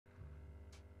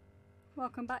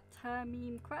Welcome back to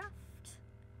Hermemecraft.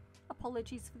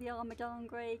 Apologies for the armour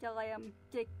downgrade, I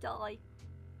did die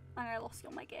and I lost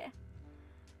all my gear.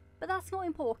 But that's not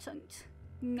important,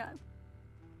 no.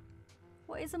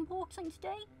 What is important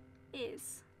today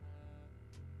is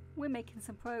we're making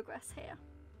some progress here.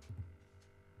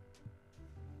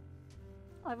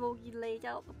 I've already laid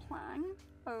out the plan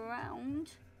around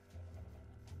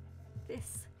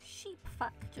this sheep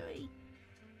factory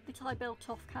that I built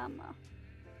off camera.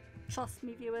 Trust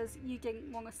me viewers, you didn't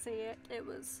want to see it. It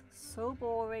was so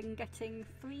boring getting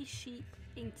 3 sheep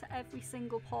into every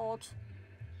single pod.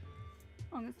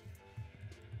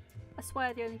 I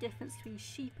swear the only difference between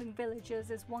sheep and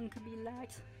villagers is one can be led.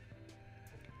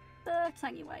 But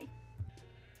anyway,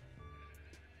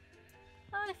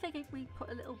 I figured we'd put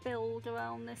a little build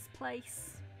around this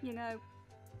place, you know,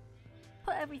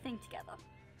 put everything together,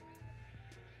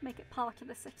 make it part of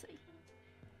the city.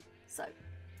 So,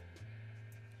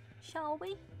 shall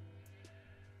we?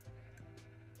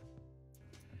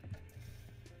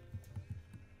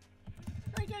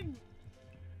 Again.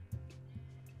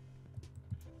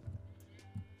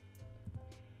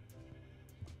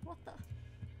 What the?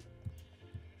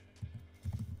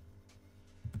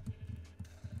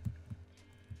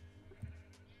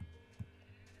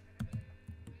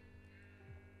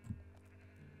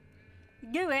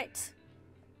 Do it!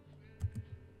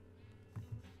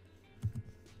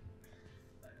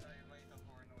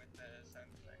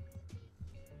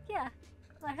 Yeah,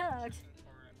 I heard.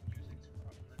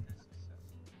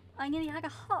 I nearly had a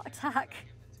heart attack.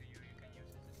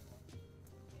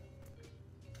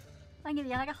 I nearly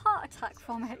had a heart attack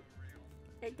from it.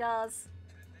 It does.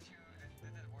 Did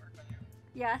it work on you?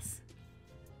 Yes.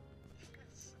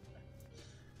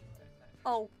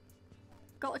 Oh,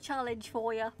 got a challenge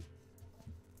for you.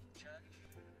 Challenge?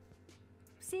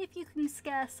 See if you can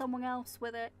scare someone else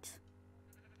with it.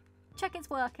 Check it's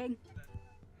working. I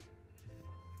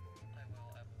will.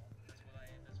 That's why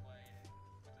I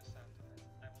put the sound to it.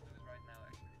 I will do it right now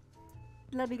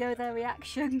actually. Let me go their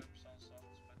reaction. Some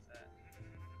songs, but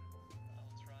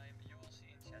I'll try. You will see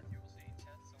in chat.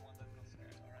 Someone that got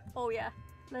scared, alright? Oh yeah,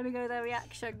 let me go their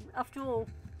reaction. After all,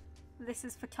 this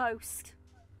is for Toast.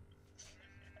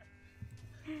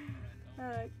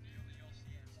 Alright. You'll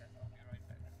see in chat. I'll be right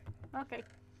back. Okay.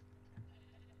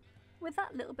 With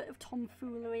that little bit of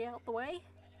tomfoolery out the way,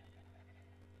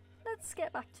 let's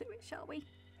get back to it, shall we?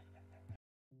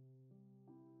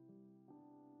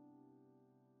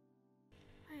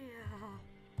 Yeah.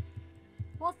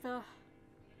 What the?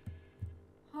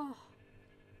 Oh.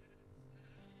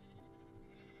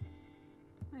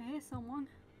 I hear someone.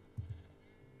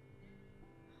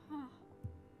 Oh.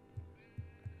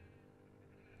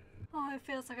 Oh, it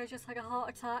feels like I just had a heart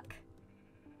attack.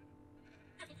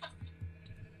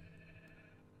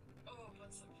 Oh,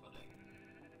 that's so funny.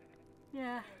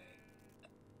 Yeah.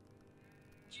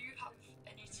 Do you have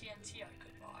any TNT I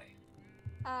could buy?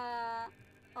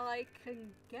 I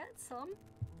can get some.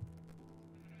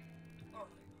 Alright.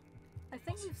 I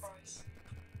think What's the price?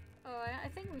 Alright, I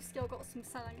think we've still got some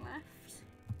sand left.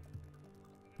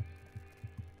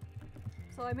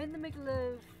 So I'm in the middle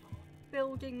of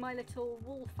building my little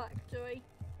wool factory.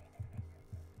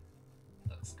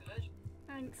 Looks good.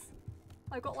 Thanks.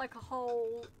 I've got like a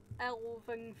whole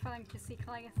elven fantasy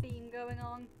kind of theme going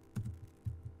on.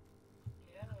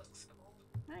 Yeah, looks cool.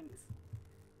 Thanks.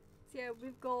 So yeah,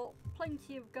 we've got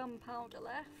plenty of gunpowder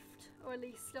left, or at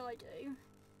least I do.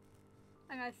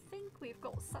 And I think we've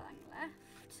got sand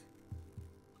left.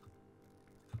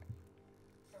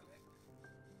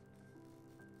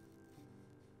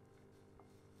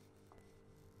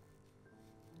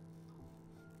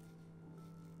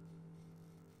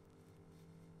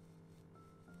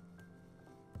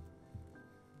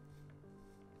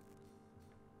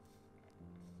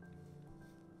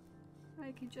 Right.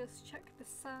 I can just check the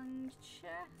sand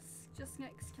chest just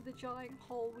next to the giant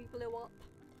hole we blew up.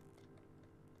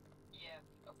 Yeah,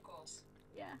 of course.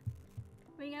 Yeah.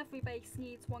 I mean, every base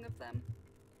needs one of them.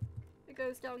 It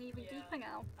goes down even Yeah. deeper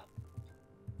now.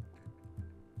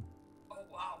 Oh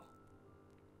wow.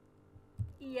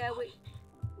 Yeah,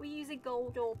 we're using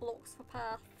gold ore blocks for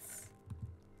paths.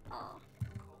 Ah.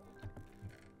 Cool.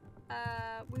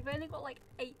 We've only got like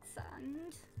 8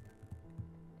 sand.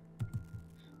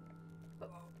 But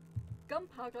Wow.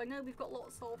 gunpowder, I know we've got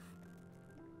lots of.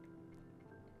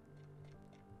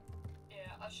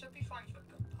 Yeah, I should be fine for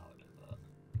gunpowder, but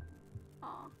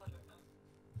Ah. I don't know.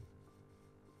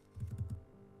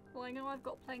 Well, I know I've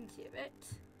got plenty of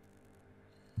it.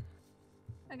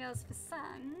 And as for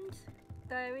sand,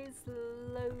 there is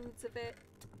loads of it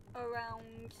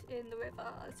around in the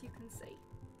river, as you can see.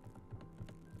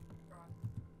 Right.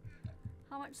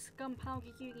 How much gunpowder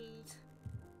do you need?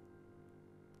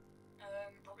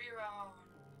 Probably around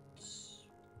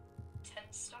 10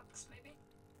 stacks, maybe?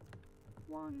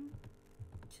 1,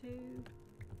 2,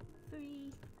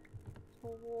 3,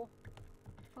 4,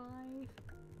 5,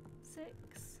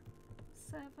 6,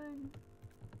 7,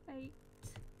 8,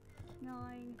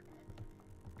 9,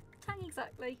 10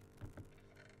 exactly.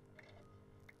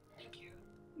 Thank you.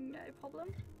 No problem.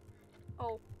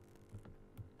 Oh.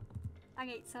 I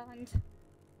ate sand.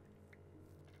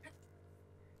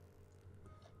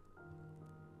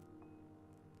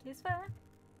 Is fair.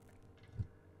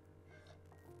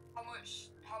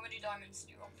 How many diamonds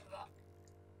do you want for that?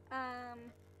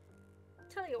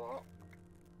 Tell you what.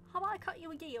 How about I cut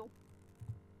you a deal?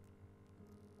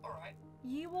 Alright.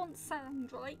 You want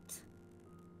sand, right?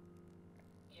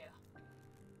 Yeah.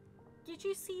 Did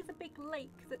you see the big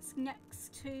lake that's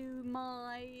next to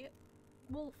my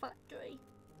wool factory?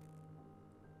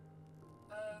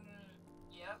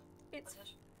 Yeah.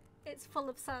 It's full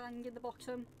of sand in the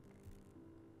bottom.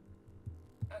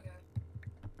 Okay.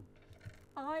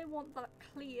 I want that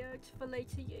cleared for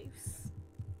later use.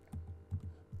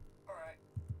 Alright.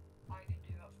 I can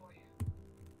do that for you.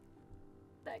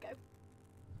 There you go.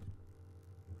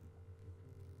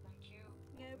 Thank you.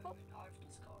 No problem. I've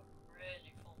just got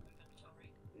really full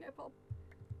inventory. No problem.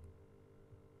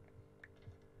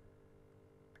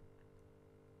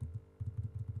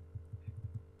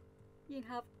 You can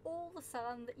have all the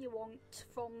sand that you want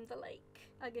from the lake,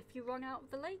 and if you run out of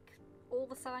the lake, all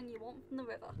the sand you want from the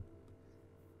river.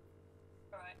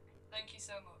 Alright, thank you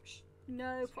so much.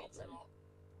 No This means a problem. lot.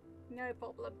 No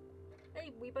problem.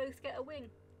 Hey, we both get a win.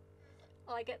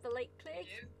 I get the lake cleared,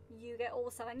 you get all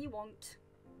the sand you want.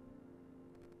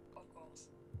 Of course.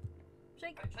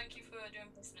 Shake. Right, thank you for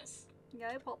doing business.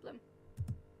 No problem.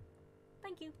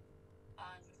 Thank you.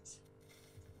 And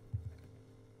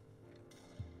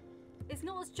It's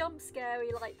not as jump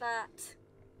scary like that.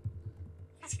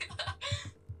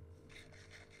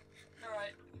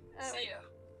 alright. See ya.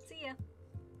 See ya.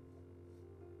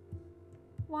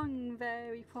 One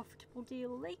very profitable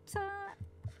deal later,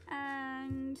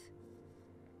 and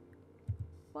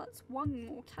what's one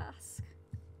more task?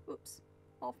 Oops,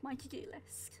 off my to-do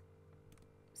list.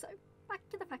 So, back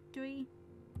to the factory.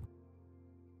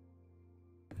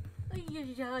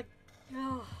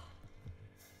 Oh.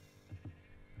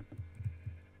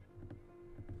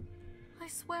 I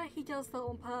swear he does that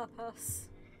on purpose.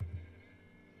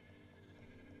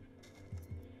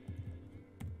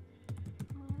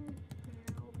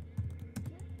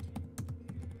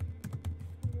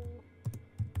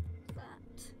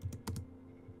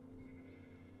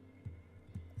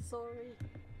 Sorry.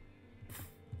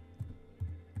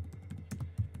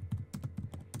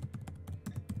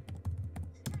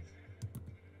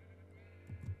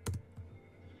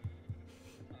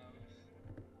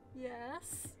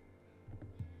 Yes.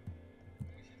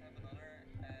 We should have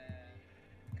another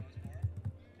ghost board,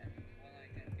 and one I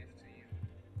can give to you.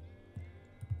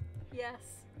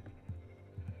 Yes.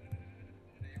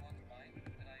 Do you want mine?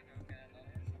 Did I go get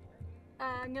another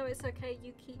somewhere? No, it's okay.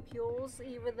 You keep yours,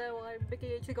 even though I'm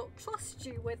beginning to not trust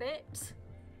you with it.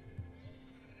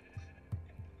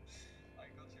 I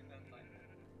got you that time.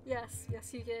 Yes,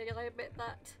 yes, you did. I admit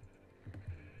that.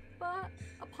 But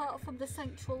apart from the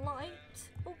central light,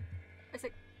 oh, I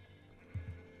said,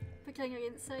 pretending I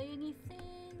didn't say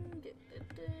anything.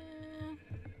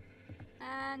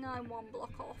 And I'm one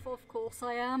block off. Of course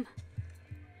I am.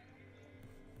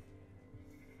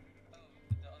 Oh,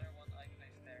 but the other one I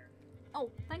placed there.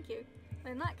 Oh, thank you.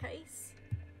 In that case,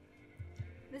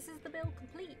 this is the build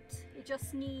complete. It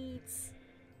just needs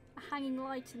a hanging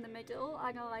light in the middle,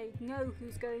 and I know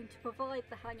who's going to provide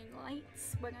the hanging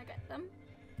lights when I get them.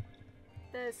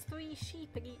 There's 3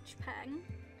 sheep in each pen,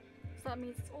 so that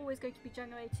means it's always going to be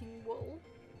generating wool.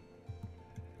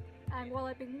 And while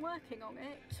I've been working on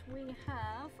it,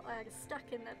 I had a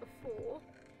stack in there before,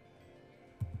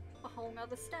 a whole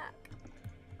nother stack.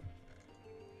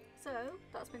 So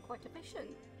that's been quite efficient.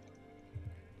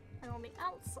 And on the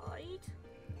outside,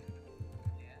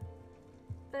 Yeah.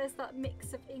 there's that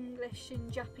mix of English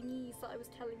and Japanese that I was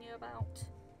telling you about.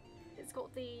 It's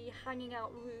got the hanging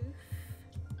out roof.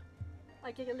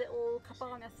 I did a little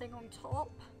cabana thing on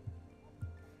top.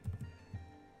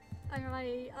 And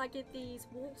I did these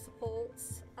wall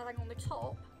supports, and on the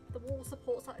top, the wall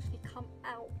supports actually come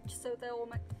out, so it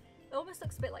almost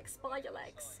looks a bit like spider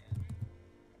legs. So,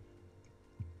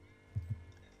 yeah.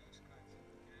 It looks good. You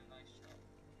did a nice job.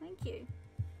 Thank you.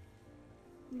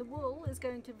 And the wool is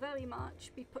going to very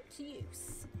much be put to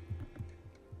use.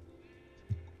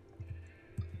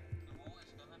 The wall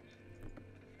is gonna be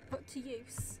Put to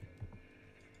use.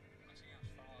 put to use.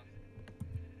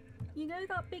 You know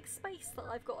that big space that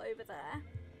I've got over there?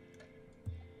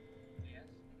 Yes.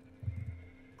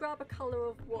 Grab a colour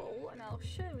of wool and I'll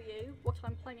show you what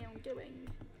I'm planning on doing.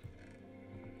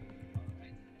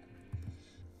 Alright.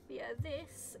 But yeah,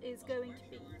 this is going to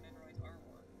be... You were in right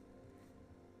armor.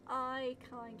 I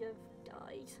kind of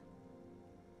died.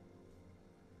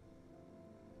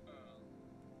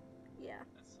 Yeah.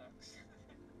 That sucks.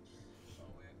 Well,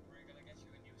 we're gonna get you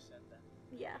a new set then.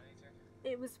 Yeah. Later.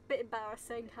 It was a bit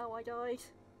embarrassing how I died.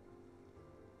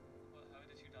 Well, how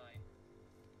did you die?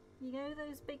 You know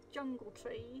those big jungle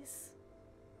trees?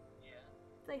 Yeah.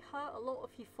 They hurt a lot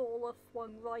if you fall off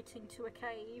one right into a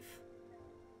cave.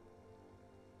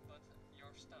 But your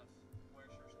stuff. Where's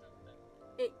your stuff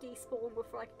then? It despawned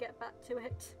before I could get back to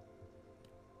it.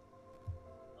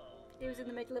 Oh, It was in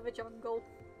the middle of a jungle.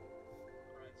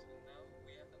 Alright, so now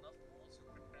we have enough wool to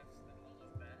craft a lot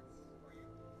of beds for you.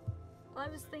 I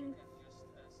was So thinking... you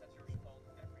can just set your spawn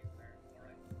everywhere,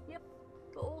 alright? Yep.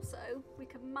 But also, we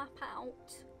can map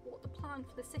out what the plan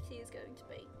for the city is going to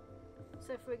be.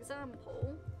 So for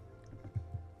example,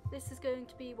 this is going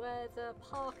to be where the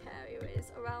park area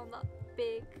is, around that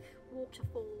big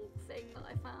waterfall thing that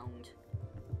I found.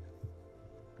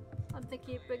 I'm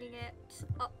thinking of bringing it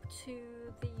up to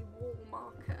the wall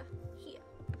marker here.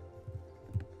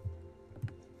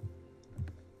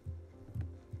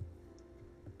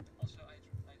 Also, I'd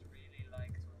really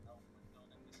like to help with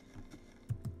building the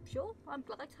city. Sure, I'm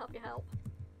glad to have your help.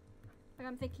 And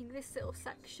I'm thinking this little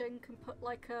section can put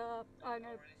like a, I don't know,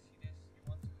 Already see this? You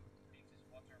want to leave this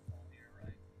waterfall here,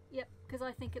 right? yep, because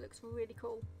I think it looks really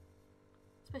cool.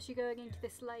 Especially going into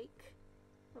this lake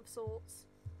of sorts.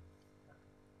 It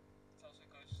also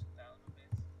goes down a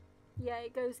bit. Yeah,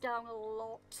 it goes down a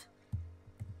lot.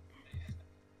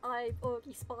 I've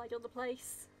already spied on the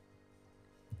place.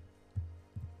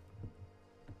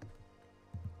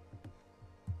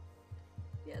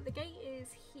 Yeah, the gate is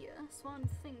here, so I'm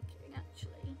thinking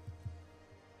actually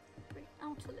bring it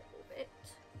out a little bit.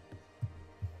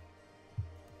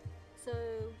 So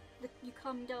you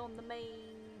come down the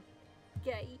main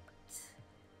gate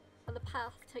and the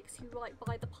path takes you right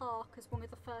by the park as one of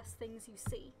the first things you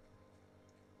see.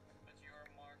 But you're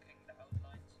marking the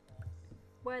outlines of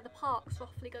Where the park's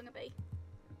roughly going to be.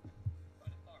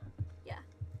 the park. Yeah.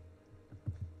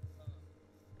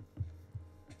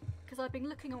 Because I've been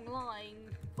looking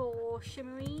online for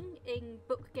Shimmerine in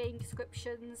book game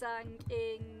descriptions and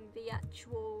in the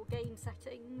actual game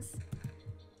settings,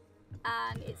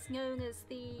 and it's known as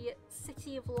the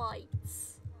City of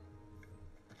Lights.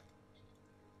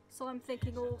 So I'm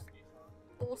thinking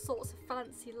all sorts of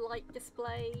fancy light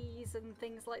displays and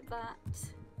things like that.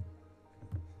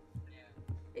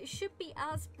 Yeah. It should be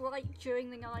as bright during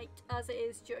the night as it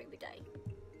is during the day.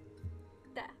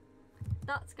 There.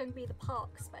 That's going to be the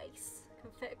park space.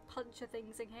 Can fit a bunch of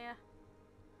things in here.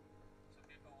 So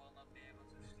people will not be able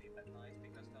to sleep at night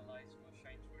because the lights will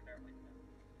shine through their window.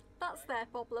 That's their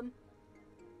problem.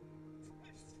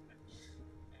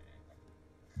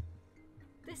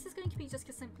 This is going to be just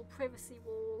a simple privacy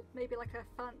wall, maybe like a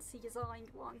fancy designed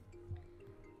one.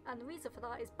 And the reason for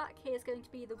that is back here is going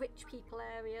to be the rich people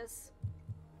areas.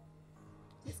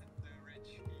 The rich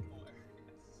people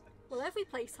areas. Well, every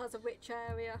place has a rich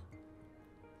area.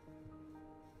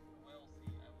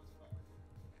 Wealthy, I would call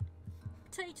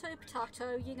it. Potato,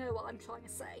 potato, you know what I'm trying to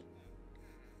say.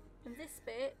 And this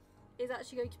bit is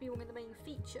actually going to be one of the main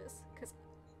features, because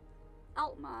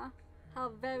Altmar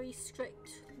have very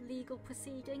strict legal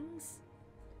proceedings.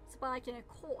 So by getting a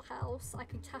courthouse, I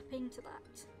can tap into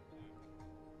that.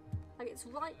 And it's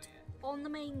right on the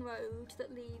main road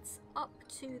that leads up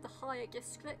to the higher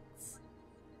districts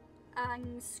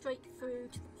and straight through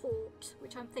to the port,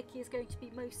 which I'm thinking is going to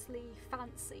be mostly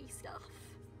fancy stuff.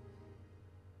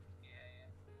 Yeah.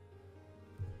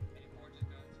 Any port is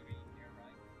going to be here,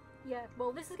 right? Yeah,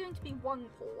 well, this is going to be one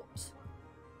port.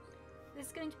 This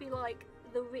is going to be like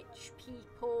the rich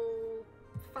people,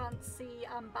 fancy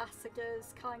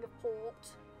ambassadors kind of port.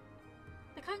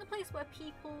 The kind of place where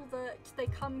people that they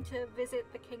come to visit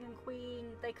the king and queen,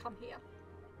 they come here.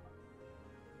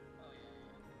 Oh yeah.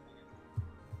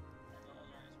 And the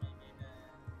other is maybe the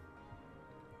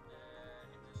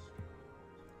industry.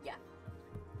 Yeah.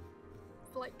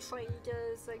 For like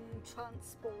traders and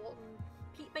transport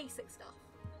and basic stuff.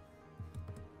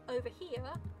 Over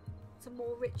here, some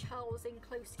more rich housing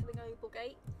close to the Noble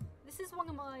Gate. This is one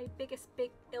of my biggest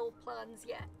big ill plans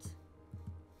yet.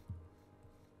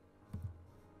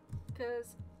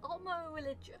 Because I'm not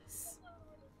religious,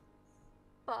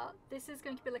 but this is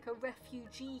going to be like a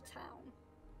refugee town.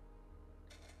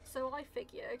 So I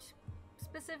figured,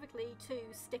 specifically to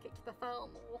stick it to the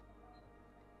Thalmor,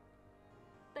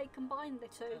 they combine the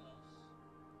two. Telos.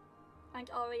 And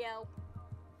Ariel.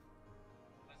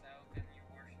 But how can you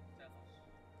worship Telos?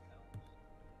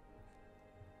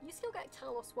 You still get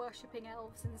Talos worshipping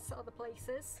elves in other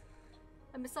places.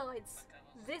 And besides,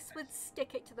 this would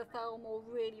stick it to the Thalmor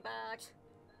really bad.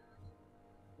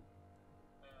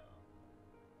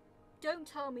 Don't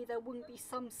tell me there wouldn't be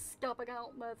some stubborn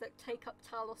Outmer that take up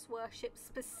Talos worship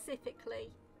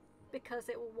specifically because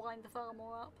it will wind the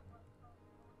Thalmor up.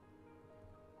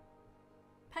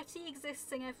 Petty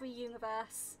exists in every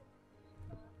universe.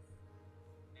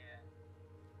 Yeah.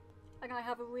 And I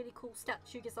have a really cool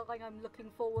statue design I'm looking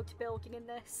forward to building in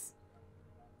this.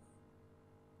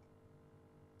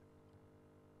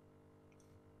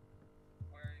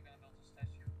 Where are you gonna build a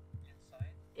statue?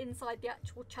 Inside? Inside the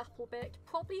actual chapel bit.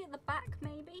 Probably at the back,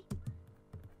 maybe.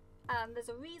 And there's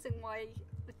a reason why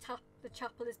the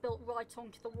chapel is built right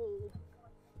onto the wall.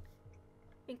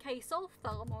 In case of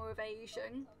Thalmor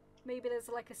evasion, maybe there's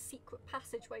like a secret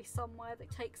passageway somewhere that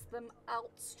takes them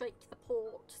out straight to the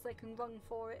port so they can run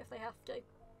for it if they have to.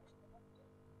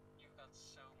 You've got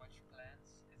so much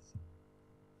plans.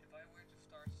 If I were to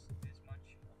start this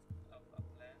much of a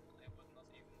plan, I would not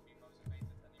even be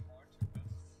motivated anymore to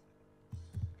build.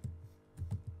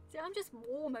 See, I'm just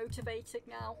more motivated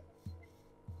now.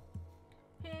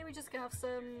 Here we just gonna have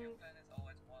some... You plan it all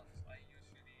at once. I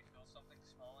usually build something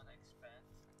small and I expand.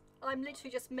 I'm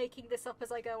literally just making this up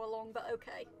as I go along, but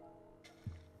okay.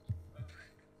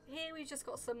 Here we've just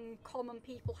got some common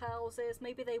people houses.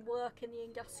 Maybe they work in the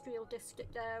industrial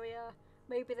district area.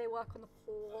 Maybe they work on the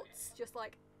ports. Just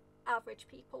like average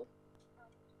people.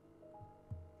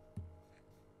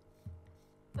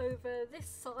 Over this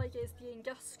side is the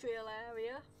industrial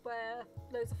area where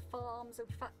loads of farms and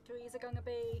factories are going to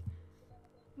be.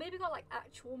 Maybe not like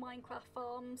actual Minecraft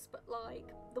farms, but like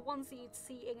the ones that you'd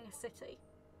see in a city.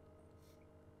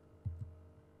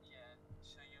 Yeah,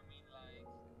 so you mean like,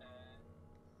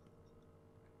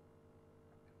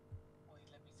 wait,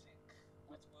 let me think.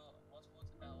 What would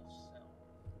elves sell?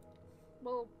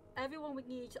 Well, everyone would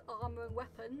need armor and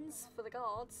weapons for the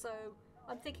guards, so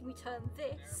I'm thinking we turn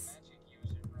They're this. magic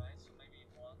user, right? So maybe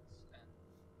ones and...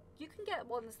 You can get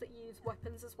ones that use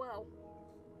weapons as well.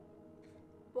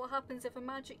 What happens if a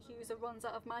magic user runs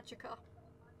out of magicka? Oh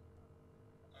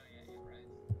yeah, you're right.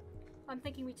 I'm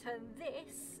thinking we turn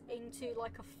this into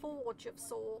like a forge of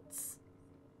sorts.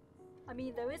 I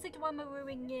mean, there is a Dwemer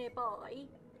ruin nearby.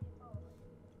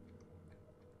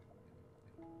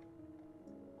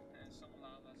 Some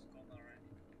lava's gone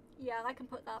already. Yeah, I can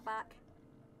put that back.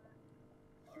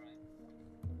 Alright.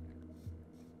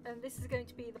 And this is going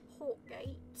to be the port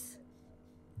gate.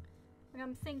 And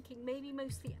I'm thinking maybe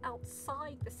mostly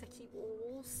outside the city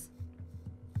walls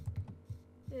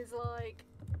is like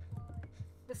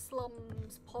the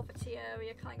slums, poverty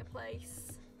area kind of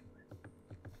place.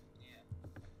 Yeah.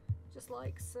 Just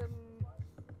like some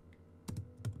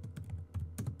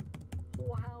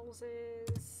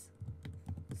poorhouses,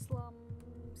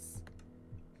 slums,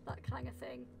 that kind of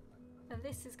thing. And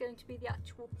this is going to be the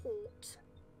actual port.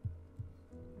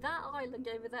 That island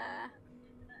over there,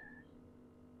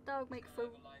 that would make for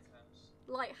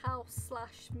lighthouse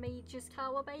slash mage's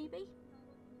tower, maybe?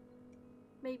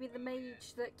 Maybe the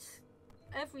mage that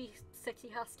every city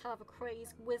has to have a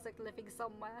crazed wizard living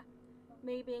somewhere.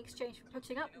 Maybe in exchange for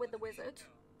putting up with the wizard.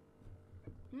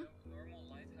 Hmm? Normal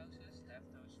lighthouses have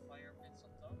those fire pits on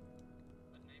top,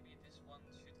 but maybe this one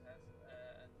should have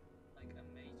like a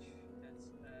mage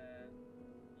that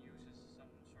uses some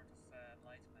sort of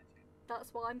light magic.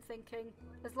 That's what I'm thinking.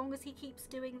 As long as he keeps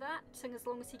doing that, and as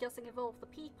long as he doesn't involve the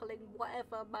people in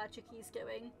whatever magic he's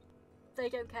doing, they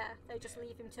don't care. They just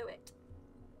leave him to it.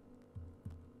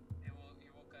 He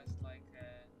will cast like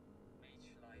a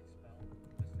mage light spell,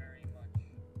 but very much.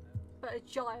 But a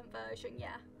giant version,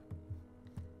 yeah.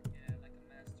 Yeah, like a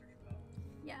master spell.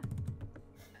 Yeah.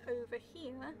 Over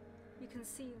here, you can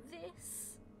see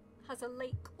this has a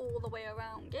lake all the way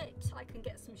around it. I can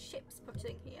get some ships put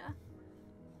in here.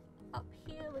 Up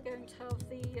here we're going to have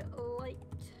the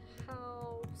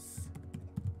lighthouse.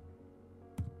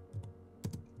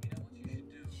 You know what you should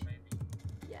do, maybe?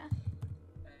 Yeah.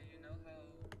 You know how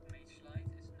mage light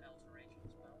is an alteration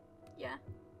spell? Yeah.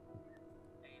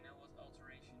 And you know what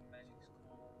alteration magic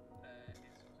school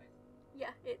is, right?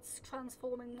 Yeah, it's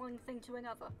transforming one thing to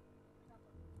another.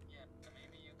 Yeah,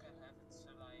 maybe you can have it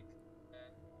so like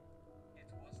it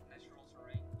was natural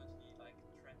terrain, but he like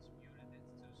transmuted it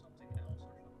to something else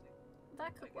or something.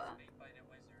 That could Like work. it's made by the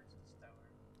wizards, this tower.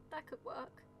 That could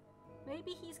work.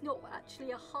 Maybe he's not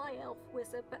actually a high elf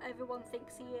wizard, but everyone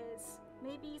thinks he is.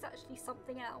 Maybe he's actually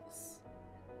something else.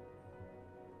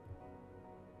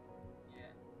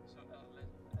 Yeah, so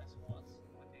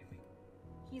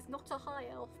not a high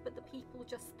elf, but the people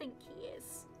just think he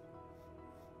is.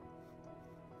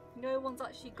 No one's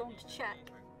actually gone to check.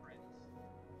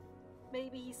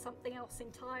 Maybe he's something else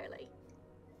entirely.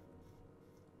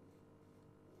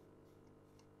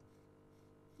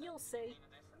 You'll see.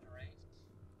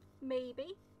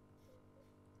 Maybe.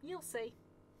 You'll see.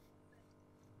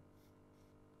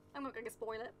 I'm not going to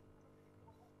spoil it.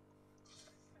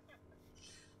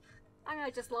 And I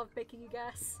just love making you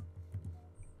guess.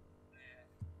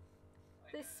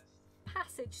 This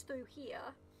passage through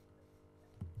here,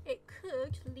 it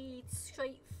could lead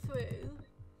straight through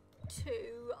to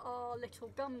our little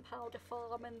gunpowder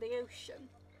farm and the ocean.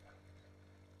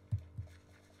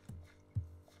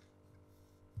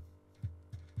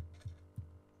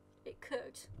 It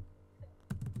could.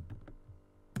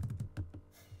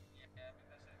 Yeah,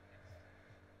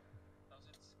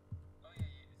 because oh yeah,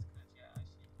 it's good. Yeah, I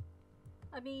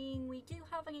see. I mean, we do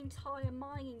have an entire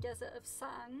mining desert of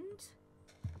sand,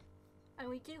 and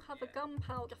we do have a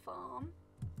gunpowder farm.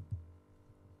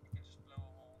 We can just blow a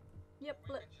hole. Yep,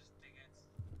 We can just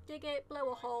dig it. dig it,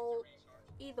 blow a hole. Resource.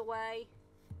 Either way,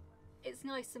 it's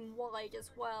nice and wide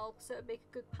as well, so it'd make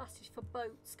a good passage for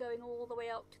boats going all the way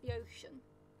out to the ocean.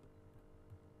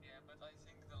 Yeah, but I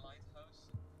think the lighthouse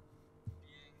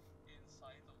being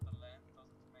inside of the land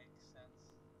doesn't make sense.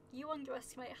 You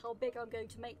underestimate how big I'm going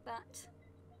to make that.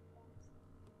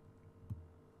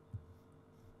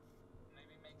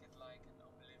 Maybe make it like an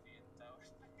Oblivion Tower.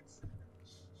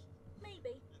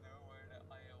 Maybe. You know, where the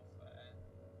Eye of...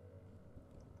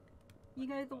 You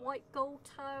know the white gold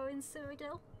tower in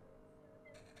Cyrodiil?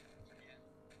 yeah,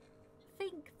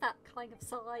 Think that kind of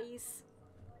size.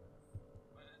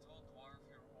 but it will dwarf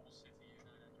your whole city, you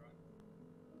know that, right?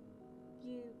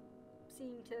 You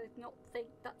seem to not think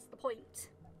that's the point.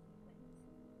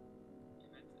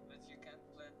 But you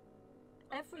can't plan...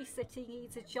 Every city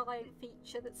needs a giant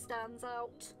feature that stands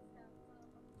out.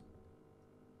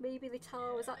 Maybe the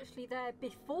tower was actually there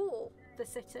before the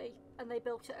city and they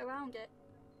built it around it.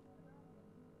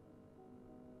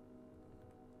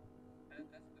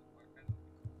 That could work, that would be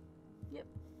cool. Yep.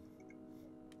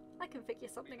 I can figure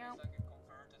something Maybe out. it's like a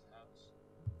converted house.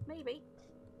 Maybe.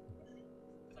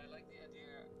 But I like the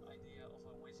idea of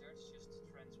a wizard just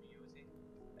transmuting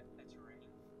a terrain.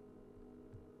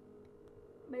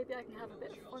 Maybe I can have a bit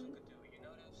What of you also fun. could do, you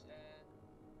know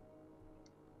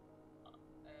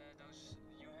those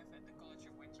you have at the College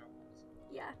of Winterhold.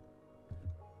 Yeah.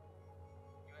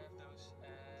 You have those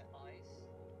eyes.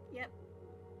 Yep.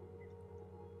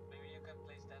 Maybe you can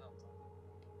place that on top.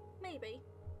 Maybe.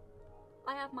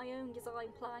 I have my own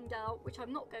design planned out, which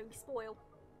I'm not going to spoil.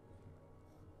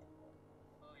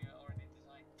 Oh, you already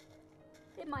designed.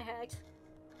 In my head.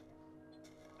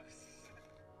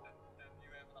 then you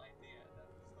have an idea. That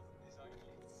is not a design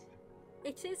yet.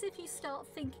 It is if you start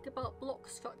thinking about block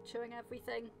structure and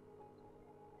everything.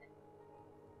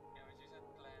 Yeah, but you said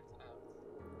planned out.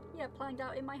 Yeah, planned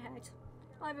out in my head.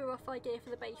 I have a rough idea for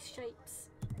the base shapes.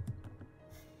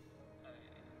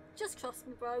 Just trust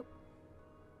me, bro.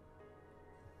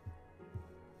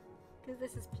 Because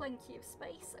this is plenty of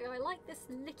space. And I like this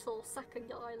little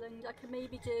second island. I can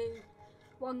maybe do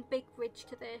one big bridge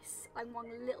to this and one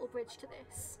little bridge to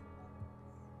this.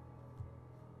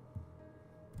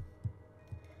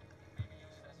 Maybe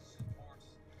use it as a support.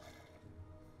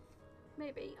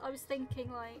 Maybe. I was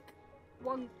thinking like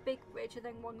one big bridge and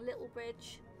then one little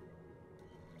bridge.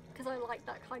 Because I like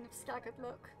that kind of staggered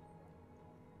look.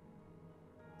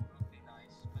 Would be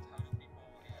nice, but how do people,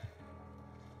 you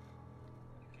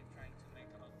keep trying to make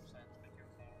a lot of sense, but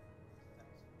you're following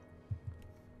steps.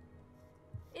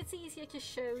 It's easier to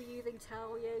show you than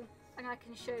tell you. And I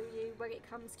can show you when it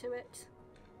comes to it.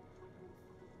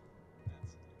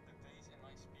 That's, the bass in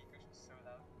my speakers is so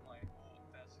loud, my whole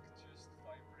desk just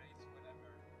vibrates whenever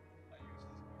I use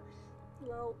these words.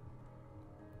 Well,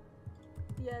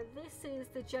 yeah, this is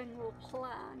the general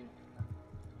plan.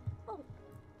 Oh,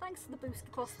 thanks for the boost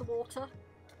across the water.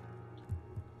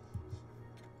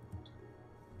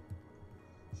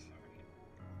 Sorry.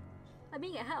 I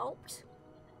mean, it helped.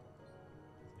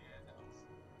 Yeah, that was...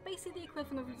 Basically the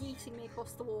equivalent of yeeting me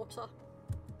across the water.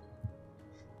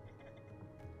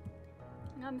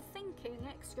 And I'm thinking an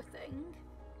extra thing.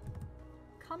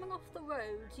 Coming off the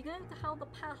road, you know how the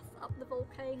path up the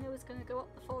volcano is going to go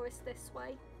up the forest this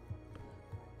way?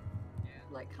 Yeah.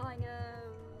 Like kind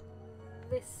of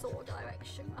this sort of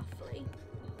direction, roughly.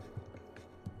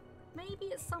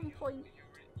 Maybe at some point,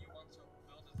 You want to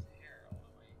build it here all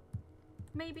the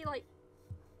way? maybe like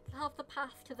have the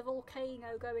path to the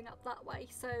volcano going up that way,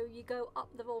 so you go up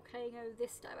the volcano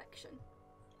this direction.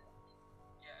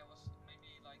 Yeah, it was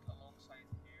maybe like alongside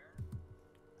here.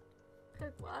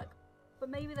 could work. But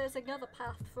maybe there's another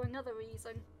path for another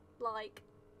reason. Like...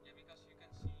 Yeah, because you can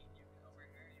see, over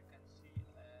here, you can see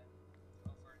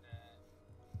over the...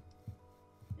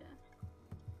 Yeah.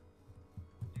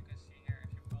 You can see here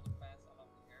if you build a path along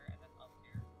here and then up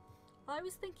here. I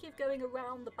was thinking of going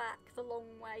around the back the long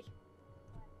way.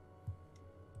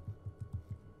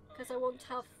 Because I want to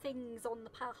have things on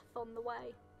the path on the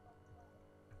way.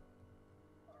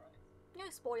 Alright. No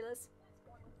spoilers.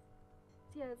 So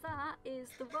yeah, that is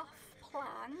the rough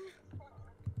plan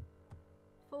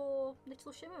for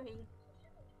Little Shimmerine.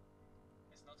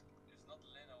 It's not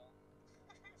little.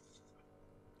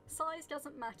 Size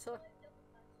doesn't matter.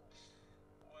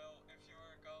 Well, if you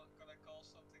are gonna call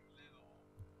something little,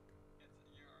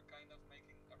 you're kind of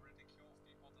making a ridicule of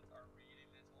people that are really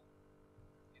little.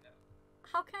 You know.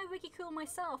 How can I ridicule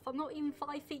myself? I'm not even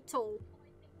 5 feet tall.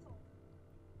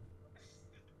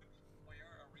 Well,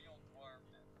 you're a real dwarf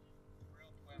then.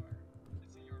 Real dweller.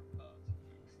 It's in your blood.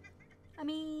 I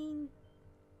mean...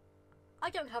 I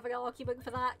don't have an argument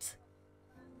for that.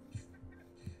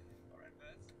 Alright,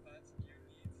 but you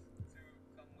need to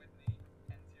come with me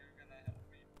and you're gonna help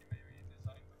me maybe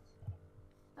design those walls.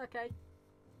 Okay.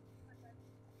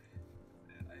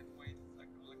 I've waited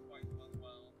quite a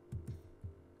while.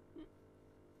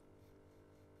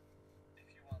 If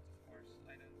you want, of course.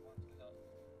 I don't want to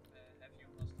have you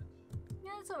hostage.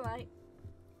 Yeah, it's alright.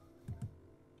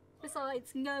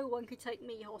 Besides, no one could take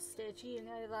me hostage, you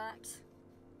know that.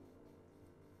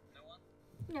 No one?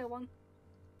 No one.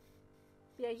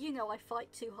 Yeah, you know I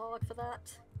fight too hard for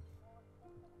that.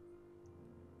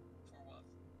 For what?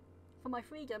 For my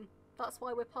freedom. That's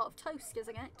why we're part of T.O.A.S.T,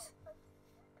 isn't it?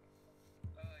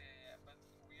 Oh yeah, but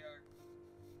we are,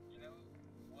 you know,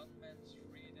 one man's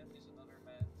freedom is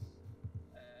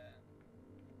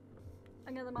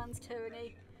another man's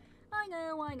tyranny. I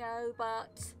know,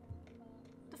 but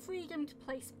the freedom to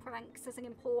place pranks is an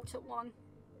important one.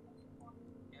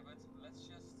 Yeah, but let's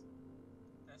just,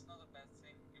 that's not a bad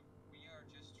thing. We are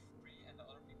just free and the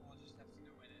other people will just have to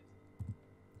do with it.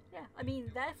 Yeah, I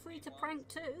mean, they're free to prank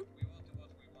too. We will do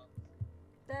what we want.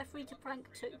 They're free to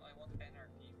prank too. I want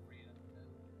anarchy, freedom.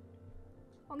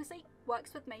 Honestly,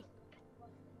 works with me.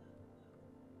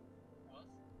 What?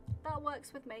 That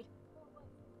works with me.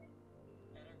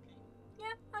 Anarchy?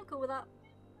 Yeah, I'm cool with that.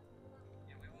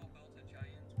 Yeah, we will build a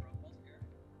giant robot here.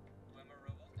 Dwemer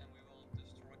robot, and we will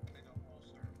destroy the whole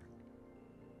server.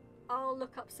 I'll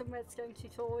look up some redstone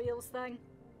tutorials then.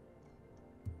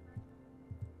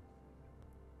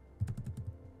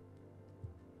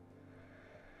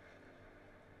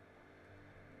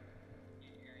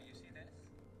 Here, you see this?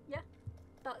 Yeah,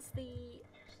 that's the... You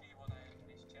see what I have in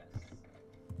this chest?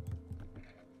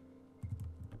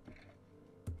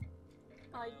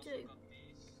 I also do. got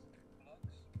these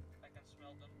blocks. I can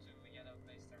smelt them to yellow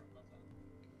glazed terracotta.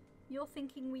 You're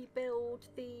thinking we build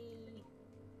the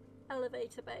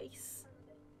elevator base.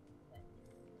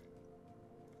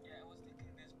 Yeah, I was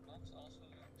thinking this blocks also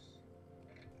looks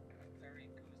very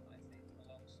good, I think,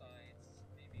 alongside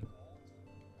maybe gold.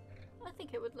 I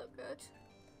think it would look good.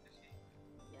 You see?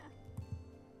 Yeah.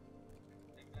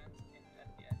 They blend in at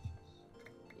the edges.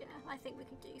 Yeah, I think we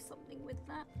could do something with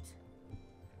that.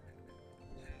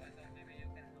 So I thought maybe you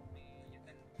can help me, you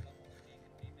can come on the team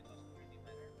with me, it doesn't really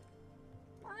matter.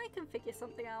 I can figure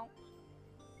something out.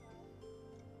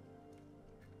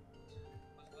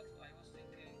 But what I was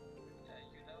thinking,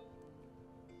 you know,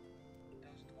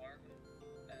 those dwarven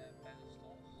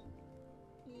pedestals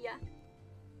Yeah.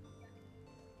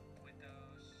 with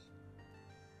those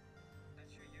that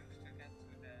you use to get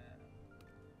to the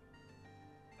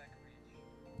back reach.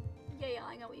 Yeah,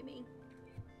 I know what you mean.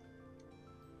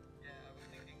 Yeah, I was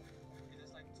thinking it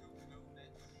is like two blue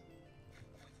bits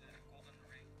with a golden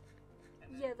ring. And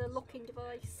Yeah, the then locking stuff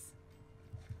there. device.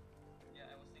 Yeah,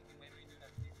 I was thinking maybe we do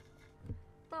that here.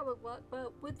 That would work,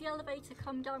 but would the elevator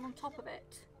come down on top of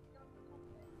it?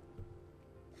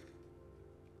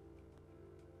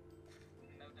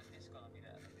 No, that is gonna be the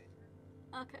elevator.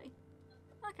 Okay.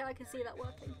 Okay, I can see that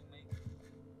working. You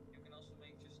can also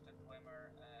make just a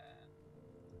Dwemer lift.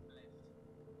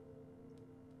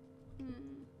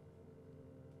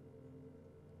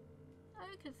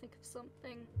 I can think of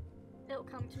something. It'll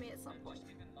come to me at some And point. just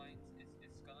keep in mind,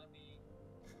 it's gonna be,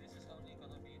 this is only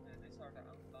gonna be, these are the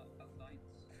outlines of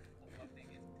what thing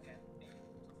it can be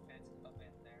to fit up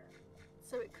in there.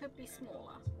 So it could be You can build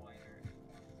smaller. it wider if you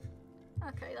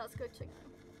want. Okay, that's good to know.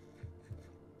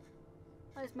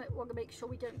 I just want to make sure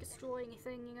we don't destroy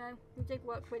anything, you know. We did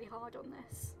work really hard on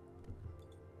this.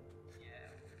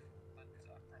 Yeah, but we probably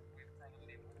won't.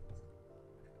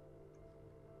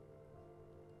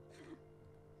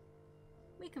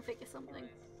 We can figure something.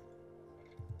 Alright.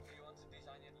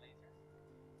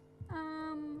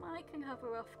 I can have a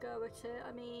rough go at it.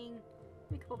 I mean,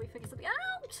 we could probably figure something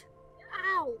out.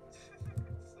 Ow!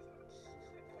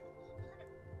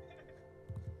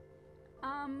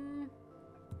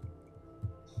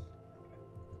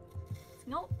 It's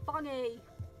not funny.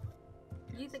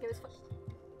 You think it was funny?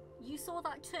 You saw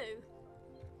that too?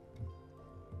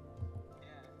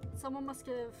 Yeah. Someone must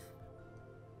have...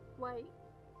 Wait.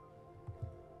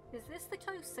 Is this the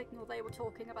T.O.A.S.T signal they were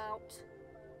talking about?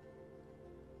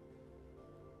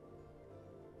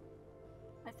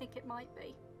 I think it might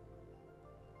be.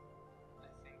 I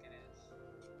think it is.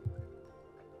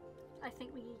 I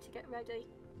think we need to get ready.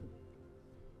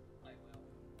 I will.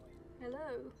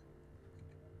 Hello?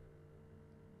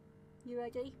 You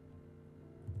ready?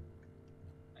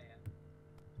 I am.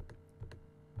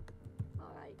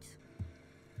 Alright.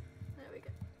 There we go.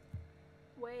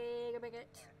 Wait a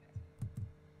minute.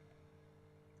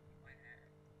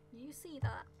 You see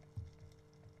that?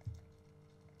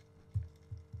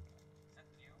 Is that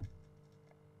new?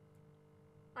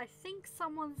 I think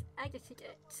someone's edited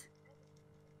it.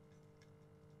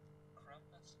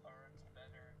 Crumpets aren't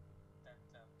better than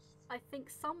toast. I think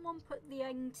someone put the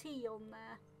NT on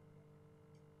there.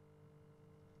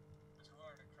 But who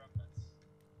are the crumpets?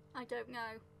 I don't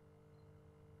know.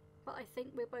 But I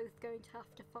think we're both going to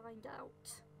have to find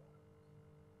out.